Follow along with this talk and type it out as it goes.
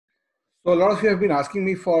So a lot of you have been asking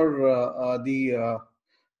me for the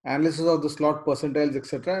analysis of the slot percentiles,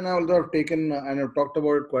 etc. And although I've taken and I've talked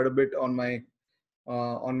about it quite a bit on my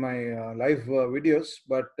live videos,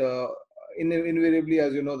 but invariably,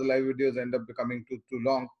 as you know, the live videos end up becoming too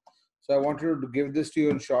long. So I wanted to give this to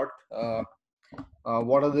you in short.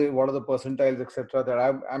 What are the percentiles, etc. that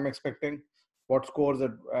I'm expecting? What scores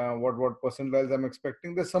that what percentiles I'm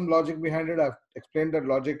expecting? There's some logic behind it. I've explained that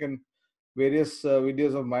logic in various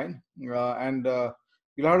videos of mine, and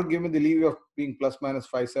you'll have to give me the leeway of being plus minus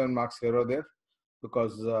 5-7 marks here or there,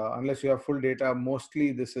 because unless you have full data,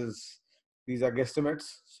 mostly these are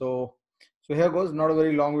guesstimates. So here goes. Not a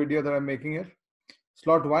very long video that I'm making here.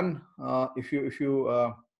 Slot one. If you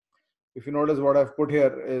notice, what I've put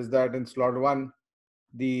here is that in slot one,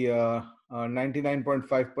 the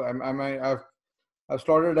 99.5. I've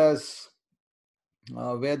slotted as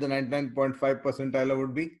where the 99.5 percentile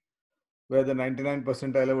would be, where the 99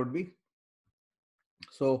 percentile would be.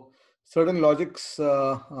 So certain logics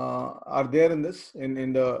are there in this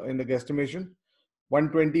in the guesstimation.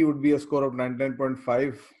 120 would be a score of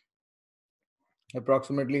 99.5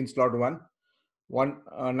 approximately in slot 1.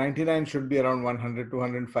 99 should be around 100 to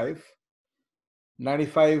 105.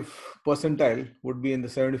 95 percentile would be in the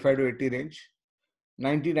 75 to 80 range.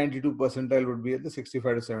 92 percentile would be at the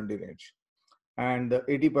 65 to 70 range. And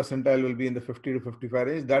 80 percentile will be in the 50 to 55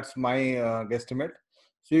 range. That's my guesstimate.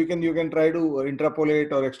 So you can try to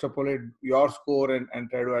interpolate or extrapolate your score and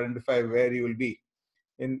try to identify where you will be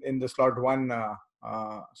in the slot 1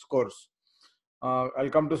 scores. I'll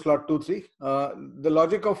come to slot 2, 3. The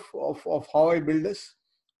logic of how I build this,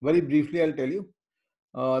 very briefly, I'll tell you.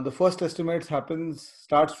 The first estimate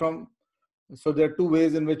starts from. So there are two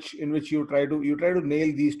ways in which you try to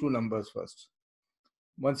nail these two numbers first.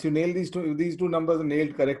 Once you nail these two numbers are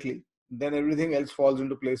nailed correctly, then everything else falls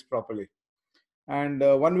into place properly. And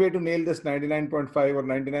one way to nail this 99.5 or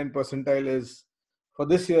 99 percentile is, for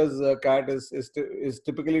this year's CAT, is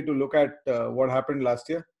typically to look at what happened last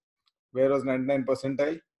year, where was 99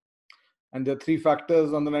 percentile, and there are three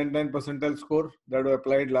factors on the 99 percentile score that were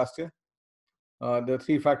applied last year. There are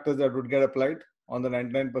three factors that would get applied on the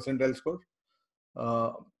 99 percentile score.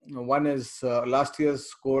 One is last year's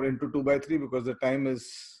score into 2 by 3 because the time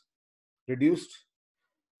is reduced.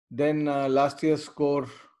 Then last year's score,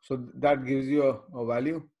 so that gives you a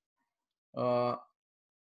value,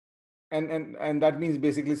 and that means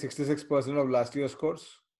basically 66% of last year's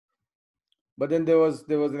scores. But then there was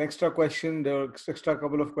an extra question. There were extra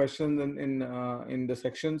couple of questions in the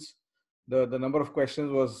sections. The number of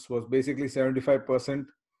questions was basically 75%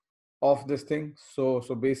 of this thing. So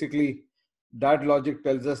basically, that logic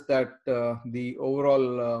tells us that the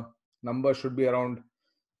overall number should be around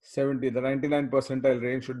 70. The 99 percentile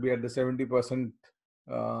range should be at the 70%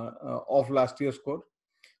 of last year's score.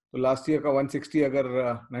 तो last year का 160 अगर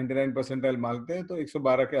 99 percentile मांगते हैं तो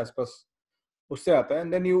 112 के आसपास उससे आता है,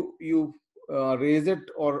 and then you raise it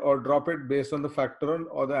or drop it based on the factor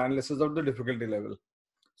or the analysis of the difficulty level.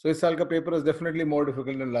 So इस साल का paper is definitely more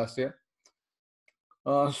difficult than last year.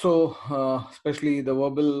 Especially the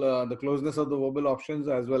verbal, the closeness of the verbal options,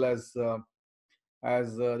 as well as the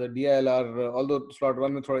DILR, although slot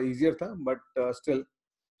 1 में थोड़ा easier था, but still.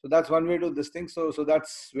 So that's one way to this thing. So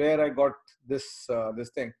that's where I got this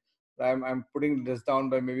thing. I'm putting this down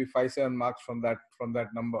by maybe 5-7 marks from that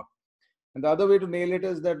number. And the other way to nail it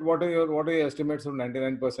is that what are your estimates of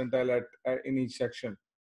 99 percentile in each section.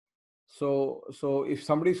 So if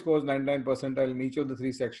somebody scores 99 percentile in each of the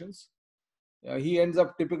three sections, he ends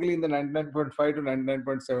up typically in the 99.5 to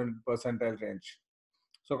 99.7 percentile range.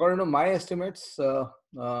 So according to my estimates,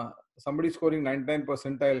 somebody scoring 99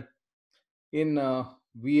 percentile in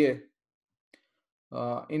VA,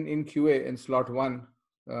 in QA in slot 1,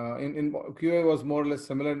 in QA was more or less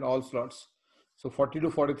similar in all slots. So 40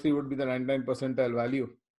 to 43 would be the 99 percentile value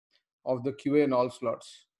of the QA in all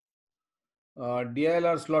slots.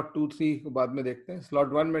 DILR slot 2, 3 को बाद में देखते हैं.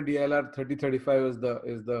 Slot 1 में DILR 30-35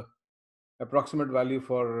 is the approximate value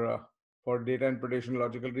for data interpretation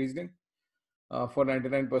logical reasoning for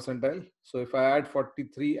 99 percentile. So if I add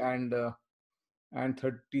 43 and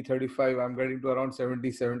 30-35, I'm getting to around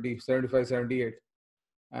 75-78.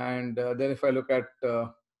 And then if I look at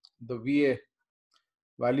the VA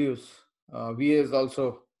values, VA is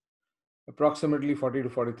also approximately 40 to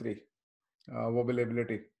 43 verbal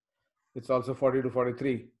ability. It's also 40 to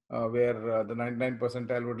 43 where the 99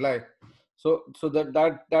 percentile would lie. So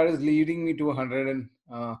that is leading me to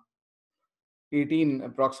 118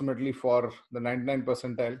 approximately for the 99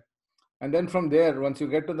 percentile. And then from there, once you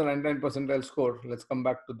get to the 99 percentile score, let's come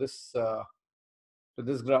back to this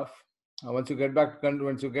graph. Once you get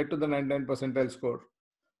to the 99 percentile score,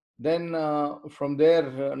 Then from there,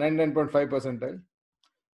 99.5 percentile,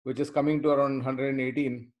 which is coming to around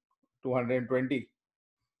 118 to 120.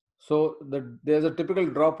 So there's a typical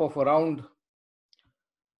drop of around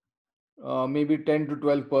maybe 10 to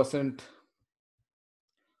 12%,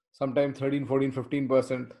 sometimes 13, 14,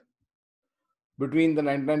 15% between the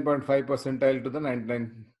 99.5 percentile to the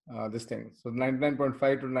 99 this thing. So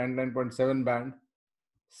 99.5 to 99.7 band,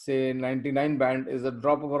 say 99 band, is a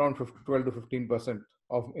drop of around 12 to 15%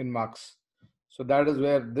 of in marks. So that is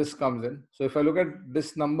where this comes in. So if I look at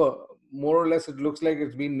this number, more or less it looks like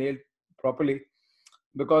it's been nailed properly,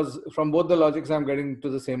 because from both the logics I'm getting to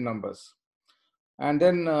the same numbers. And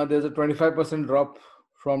then there's a 25% drop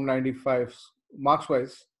from 95 marks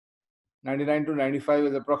wise. 99 to 95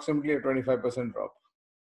 is approximately a 25% drop.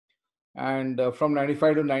 And from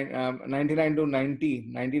 95 to 99 to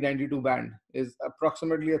 90, 92 band is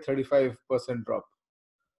approximately a 35% drop.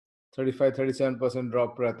 35-37%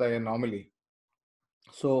 drop रहता है normally.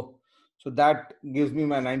 So that gives me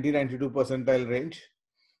my 90-92 percentile range,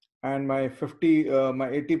 and my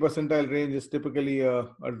 80 percentile range is typically a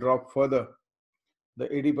drop further.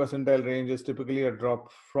 The 80 percentile range is typically a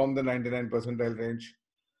drop from the 99 percentile range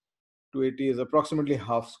to 80, is approximately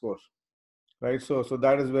half score, right? So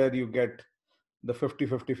that is where you get the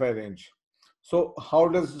 50-55 range. So how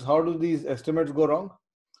do these estimates go wrong?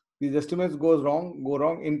 These estimates go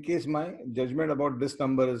wrong in case my judgment about this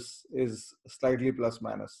number is slightly plus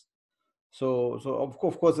minus. So of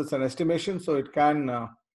course it's an estimation, so it can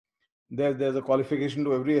there's a qualification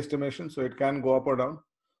to every estimation, so it can go up or down.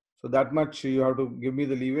 So that much you have to give me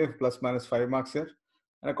the leeway, plus minus 5 marks here,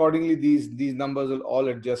 and accordingly these numbers will all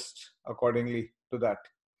adjust accordingly to that.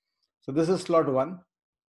 So this is slot 1.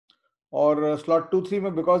 Or slot 2,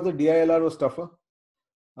 3, because the DILR was tougher,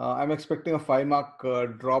 I'm expecting a 5 mark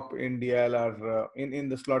drop in DILR in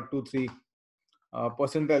the slot 2, 3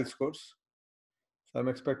 percentile scores. So I'm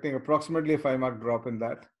expecting approximately a 5 mark drop in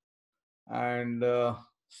that. And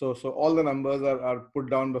so all the numbers are put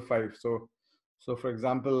down by 5. So for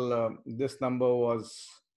example, this number was,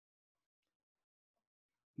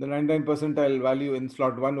 the 99 percentile value in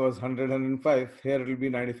slot 1 was 100, 105. Here it will be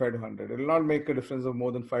 95 to 100. It will not make a difference of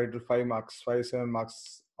more than 5 marks, 7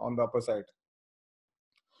 marks on the upper side.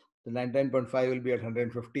 The 99.5 will be at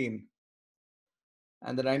 115.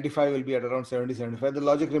 And the 95 will be at around 70, 75. The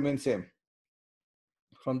logic remains same.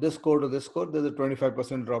 From this score to this score, there's a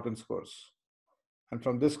 25% drop in scores. And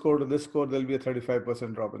from this score to this score, there'll be a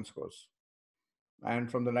 35% drop in scores. And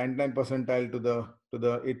from the 99 percentile to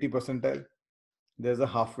the 80 percentile, there's a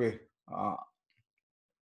halfway.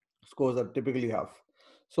 Scores are typically half.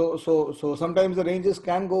 So sometimes the ranges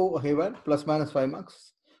can go haywire, plus minus 5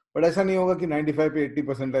 marks. But ऐसा नहीं होगा कि 95 पे 80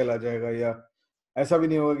 percentile आ जाएगा, या ऐसा भी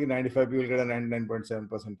नहीं होगा कि 95 पे will get a 99.7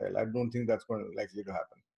 percentile. I don't think that's going to likely to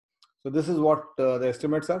happen. So this is what the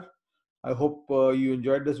estimates are. I hope you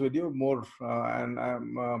enjoyed this video more, and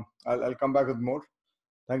I'll come back with more.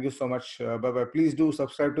 Thank you so much. Bye bye. Please do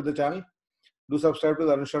subscribe to the channel. Do subscribe to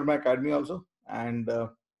the Arun Sharma Academy also, and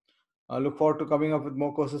I look forward to coming up with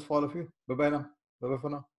more courses for all of you. Bye bye now. Bye bye for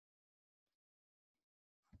now.